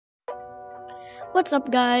What's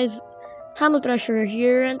up guys, Hamilthrasher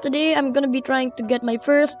here, and today I'm gonna be trying to get my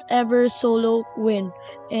first ever solo win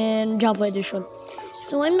in Java Edition.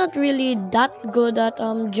 So I'm not really that good at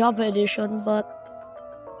Java Edition, but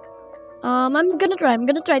I'm gonna try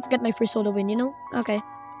to get my first solo win, you know?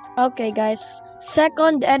 Okay guys,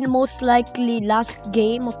 second and most likely last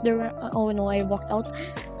game of the oh no, I walked out.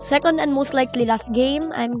 Second and most likely last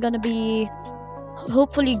game, I'm gonna be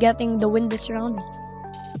hopefully getting the win this round.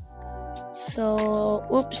 So,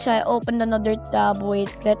 oops, I opened another tab. Wait,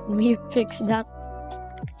 let me fix that.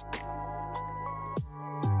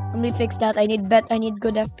 I need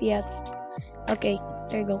good FPS. Okay,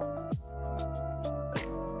 there you go.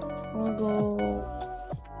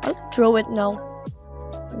 I'll throw it now.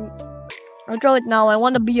 I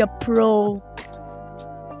want to be a pro.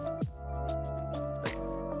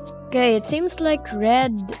 Okay, it seems like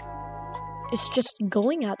red is just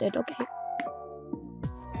going at it. Okay.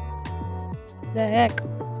 The heck?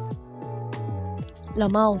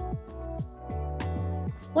 Lamau.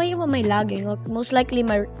 Why am I lagging? Most likely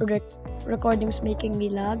my recording's making me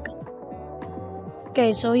lag.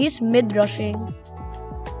 Okay, so he's mid-rushing,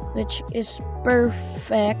 which is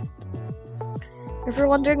perfect. If you're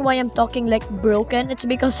wondering why I'm talking like broken, it's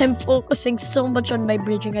because I'm focusing so much on my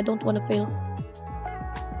bridging. I don't want to fail.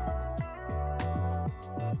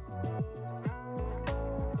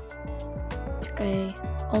 Okay,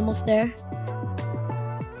 almost there.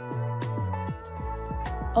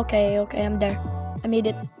 Okay, I'm there. I made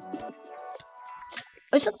it.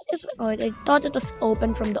 I thought it was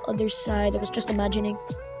open from the other side. I was just imagining.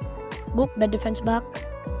 Boop, bed defense back.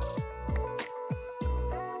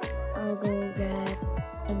 I'll go get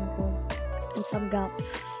and some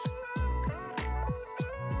gaps.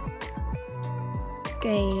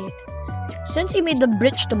 Okay. Since he made the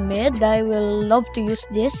bridge to mid, I will love to use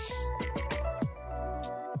this.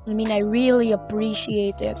 I mean, I really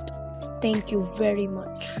appreciate it. Thank you very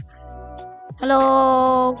much.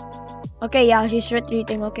 Hello. Okay, yeah, she's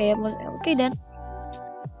retreating. Okay, okay then.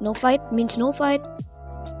 No fight means no fight.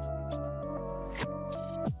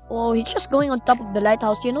 Oh, he's just going on top of the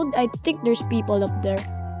lighthouse. You know, I think there's people up there.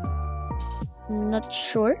 Not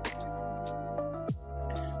sure.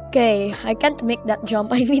 Okay, I can't make that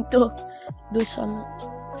jump. I need to do some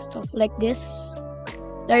stuff like this.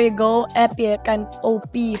 There you go. Epic. I'm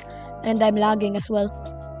OP. And I'm lagging as well.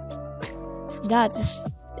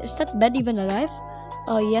 Is that bed even alive?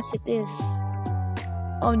 Oh yes, it is.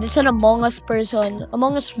 Oh, there's an Among Us person.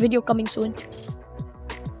 Among Us video coming soon.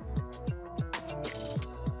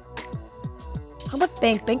 How about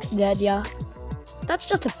Pink? Pink's dead, yeah. That's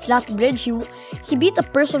just a flat bridge. He beat a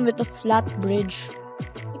person with a flat bridge,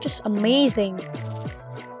 which is amazing.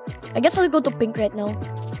 I guess I'll go to Pink right now,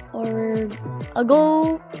 or I'll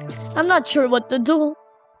go. I'm not sure what to do.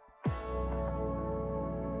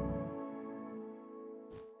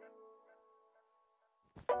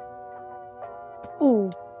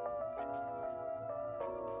 Ooh.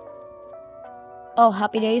 Oh,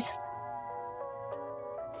 happy days.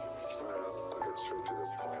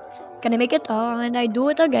 Can I make it? Oh, and I do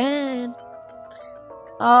it again.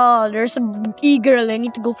 Oh, there's a e-girl. I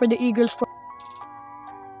need to go for the e-girls for.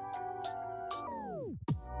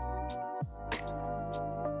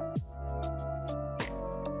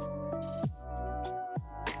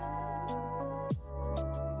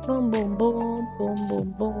 Boom, boom, boom, boom,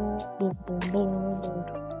 boom, boom, boom, boom, boom.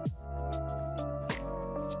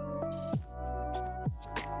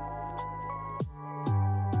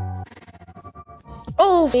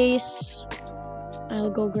 Oh, face. I'll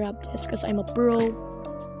go grab this because I'm a pro.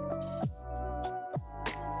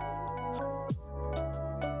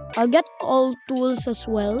 I'll get all tools as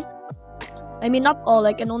well. I mean, not all.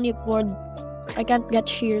 I can only afford. I can't get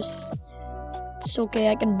shears. It's okay,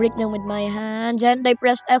 I can break them with my hands. And I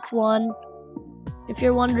pressed F1. If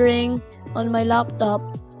you're wondering, on my laptop,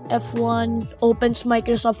 F1 opens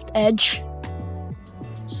Microsoft Edge.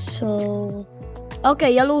 So,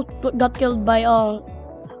 okay, yellow got killed by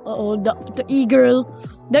the e-girl.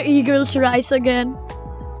 The e-girls rise again.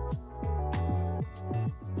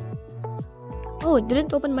 Oh, it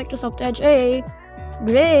didn't open Microsoft Edge. Hey,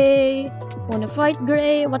 Gray, wanna fight,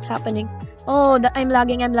 Gray? What's happening? Oh, I'm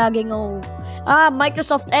lagging. Oh.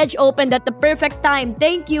 Microsoft Edge opened at the perfect time.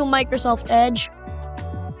 Thank you, Microsoft Edge.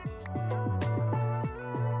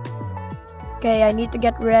 Okay, I need to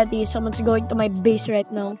get ready. Someone's going to my base right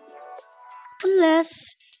now.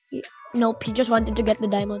 Unless... Nope, he just wanted to get the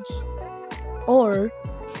diamonds. Or...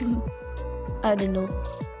 I don't know.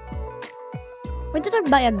 Why did I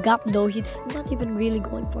buy a gap though? He's not even really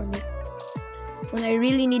going for me. When I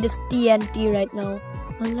really need is TNT right now.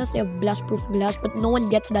 Unless I have blast-proof glass, but no one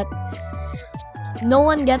gets that. No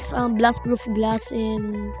one gets blast-proof glass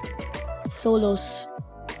in solos.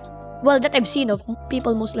 Well, that I've seen of.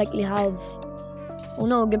 People most likely have. Oh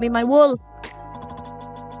no, give me my wool.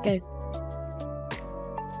 Okay.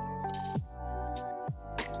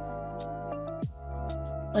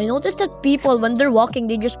 I noticed that people, when they're walking,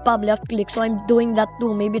 they just pop left click, so I'm doing that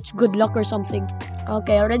too. Maybe it's good luck or something.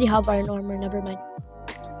 Okay, I already have iron armor, never mind.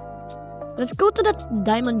 Let's go to that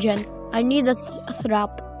diamond gen. I need a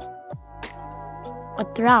trap. A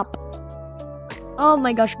trap. Oh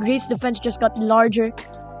my gosh, Grace's defense just got larger.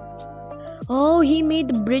 Oh, he made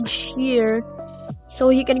the bridge here so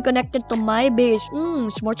he can connect it to my base.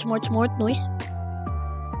 Smart, noise.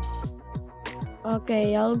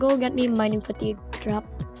 Okay, I'll go get me mining fatigue trap.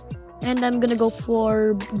 And I'm gonna go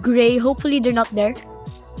for gray. Hopefully they're not there.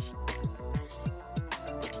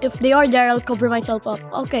 If they are there, I'll cover myself up.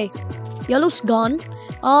 Okay. Yellow's gone.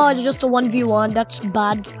 Oh, it's just a 1v1. That's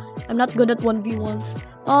bad. I'm not good at 1v1s.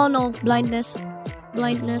 Oh no, blindness.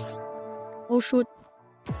 Blindness. Oh shoot.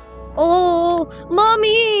 Oh,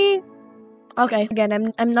 mommy! Okay, again,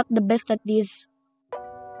 I'm not the best at these.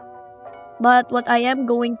 But what I am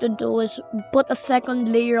going to do is put a second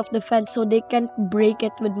layer of defense so they can't break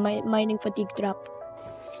it with my mining fatigue trap.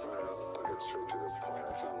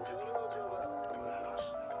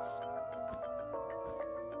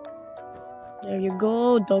 There you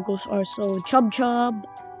go. Doggos are so chub.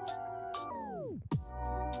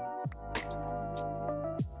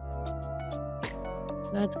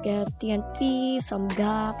 Let's get TNT, some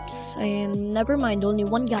gaps, and never mind, only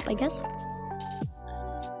one gap, I guess.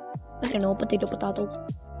 I don't know, potato.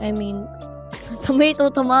 I mean,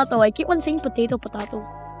 tomato. I keep on saying potato.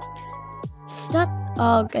 Set.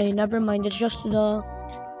 Okay, never mind. It's just the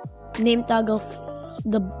name tag of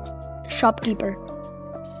the shopkeeper.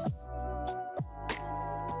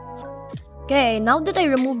 Okay, now that I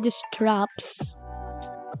remove these traps,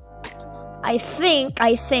 I think.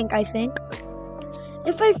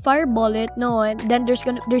 If I fireball it, no, and then there's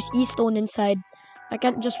E-stone inside. I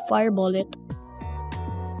can't just fireball it.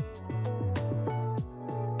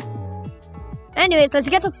 Anyways, let's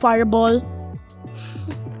get a fireball.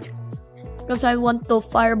 Because I want to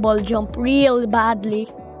fireball jump real badly.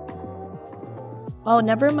 Oh,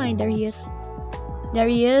 never mind. There he is. There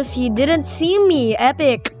he is. He didn't see me.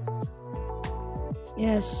 Epic.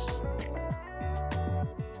 Yes.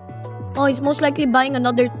 Oh, he's most likely buying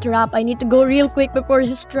another trap. I need to go real quick before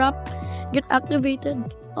his trap gets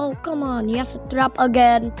activated. Oh, come on. He has a trap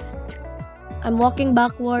again. I'm walking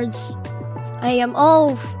backwards. I am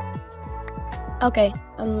off. Okay.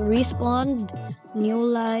 I'm respawned. New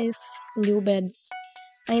life. New bed.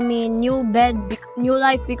 I mean, new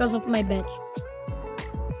life because of my bed.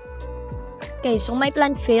 Okay, so my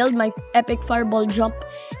plan failed. My epic fireball jump.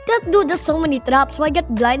 That dude does so many traps. So I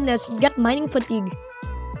get blindness, get mining fatigue.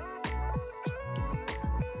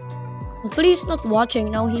 Hopefully he's not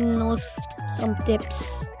watching. Now he knows some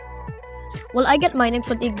tips. Well, I get mining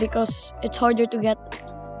fatigue because it's harder to get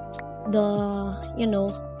the, you know.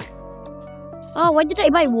 Oh, why did I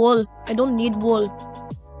buy wool? I don't need wool.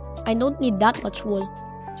 I don't need that much wool.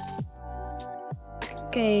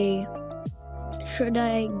 Okay. Should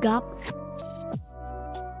I gap?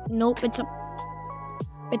 Nope, it's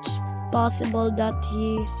possible that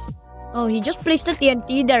he... Oh, he just placed the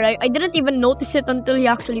TNT there. I didn't even notice it until he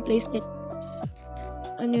actually placed it.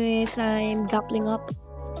 Anyways, I'm gappling up.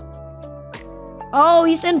 Oh,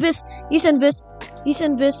 he's invis.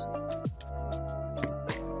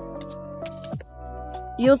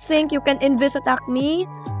 You think you can invis attack me?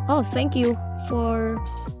 Oh, thank you for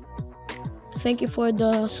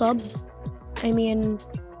the sub. I mean,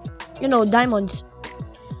 you know, diamonds.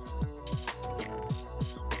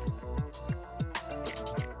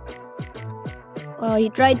 He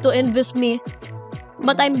tried to invis me,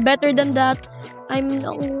 but I'm better than that. I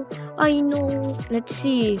know. Let's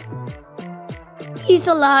see. He's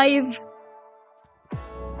alive.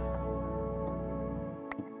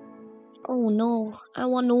 Oh no, I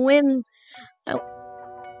want to win.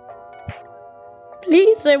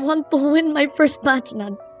 Please, I want to win my first match.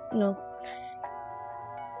 No.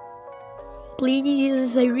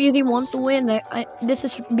 Please, I really want to win. This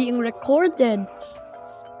is being recorded.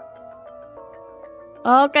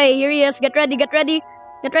 Okay, here he is. Get ready.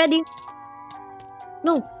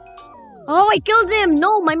 No. Oh, I killed him.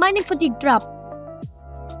 No, my mining fatigue trap.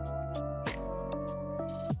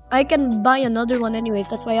 I can buy another one anyways.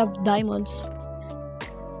 That's why I have diamonds.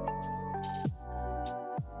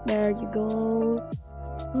 There you go.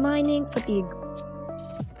 Mining fatigue.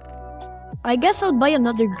 I guess I'll buy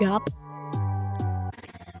another gap.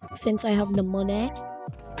 Since I have the money.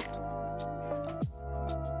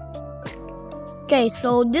 Okay,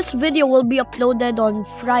 so this video will be uploaded on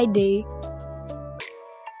Friday.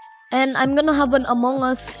 And I'm gonna have an Among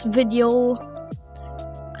Us video.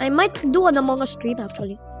 I might do an Among Us stream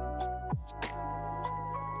actually.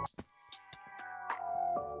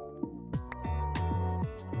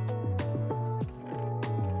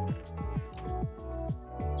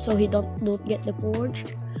 So he don't get the forge.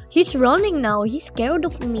 He's running now. He's scared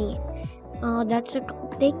of me. That's a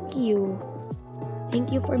thank you.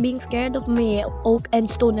 Thank you for being scared of me, Oak and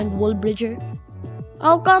Stone and Wall Bridger.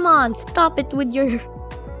 Oh come on, stop it with your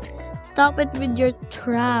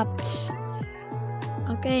traps.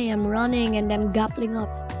 Okay, I'm running and I'm grappling up.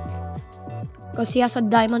 Cause he has a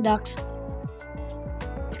diamond axe.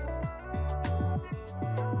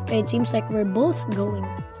 Okay, it seems like we're both going.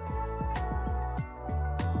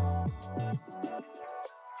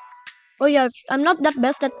 Oh yeah, I'm not that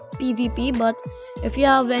best at PvP, but if you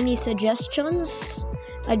have any suggestions,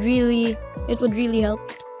 it would really help.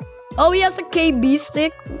 Oh, he has a KB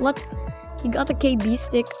stick. What? He got a KB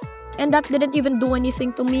stick. And that didn't even do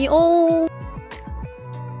anything to me. Oh!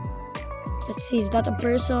 Let's see, is that a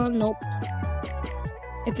person? Nope.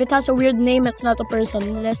 If it has a weird name, it's not a person.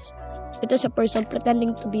 Unless it is a person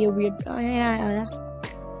pretending to be a weird...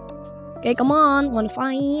 Okay, come on. Wanna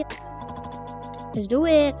fight? Let's do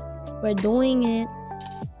it. We're doing it.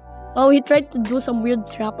 Oh, he tried to do some weird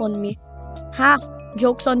trap on me. Ha!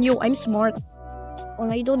 Joke's on you. I'm smart.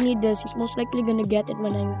 Well, I don't need this. He's most likely gonna get it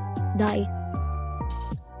when I die.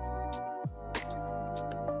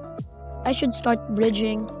 I should start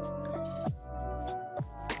bridging.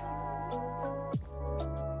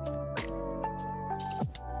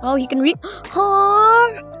 Oh, he can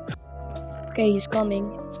Okay, he's coming.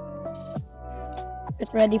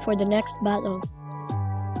 Get ready for the next battle.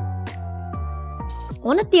 I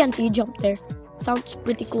want a TNT jump there. Sounds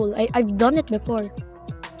pretty cool. I've done it before.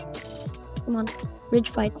 Come on. Bridge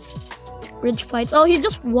fights. Bridge fights. Oh, he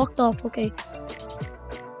just walked off. Okay.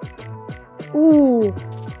 Ooh.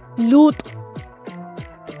 Loot.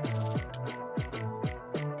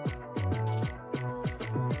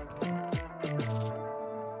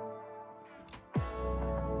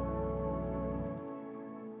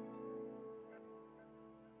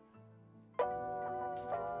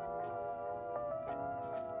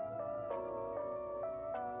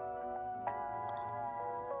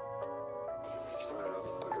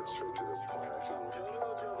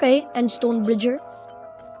 Okay, and Stone Bridger.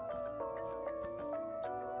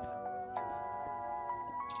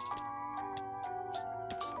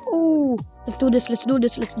 Ooh, let's do this.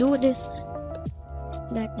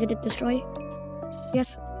 Did it destroy?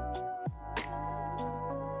 Yes.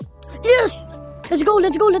 Yes! Let's go.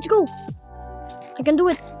 I can do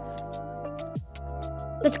it.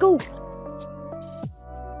 Let's go.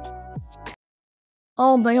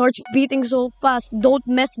 Oh, my heart's beating so fast. Don't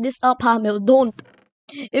mess this up, Hamil. Don't.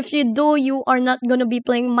 If you do, you are not gonna be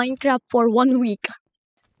playing Minecraft for 1 week.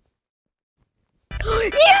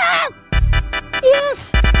 Yes!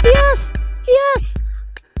 Yes!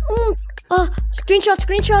 Screenshot.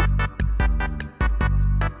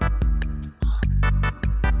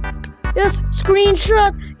 Yes,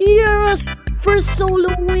 screenshot. Yes, first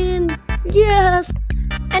solo win. Yes.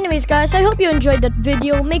 Anyways, guys, I hope you enjoyed that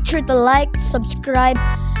video. Make sure to like, subscribe,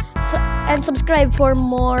 and subscribe for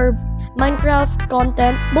more Minecraft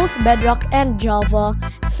content, both Bedrock and Java.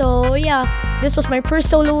 So yeah, this was my first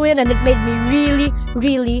solo win and it made me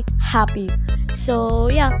really happy. So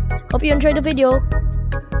yeah, hope you enjoyed the video.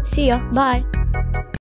 See ya. Bye.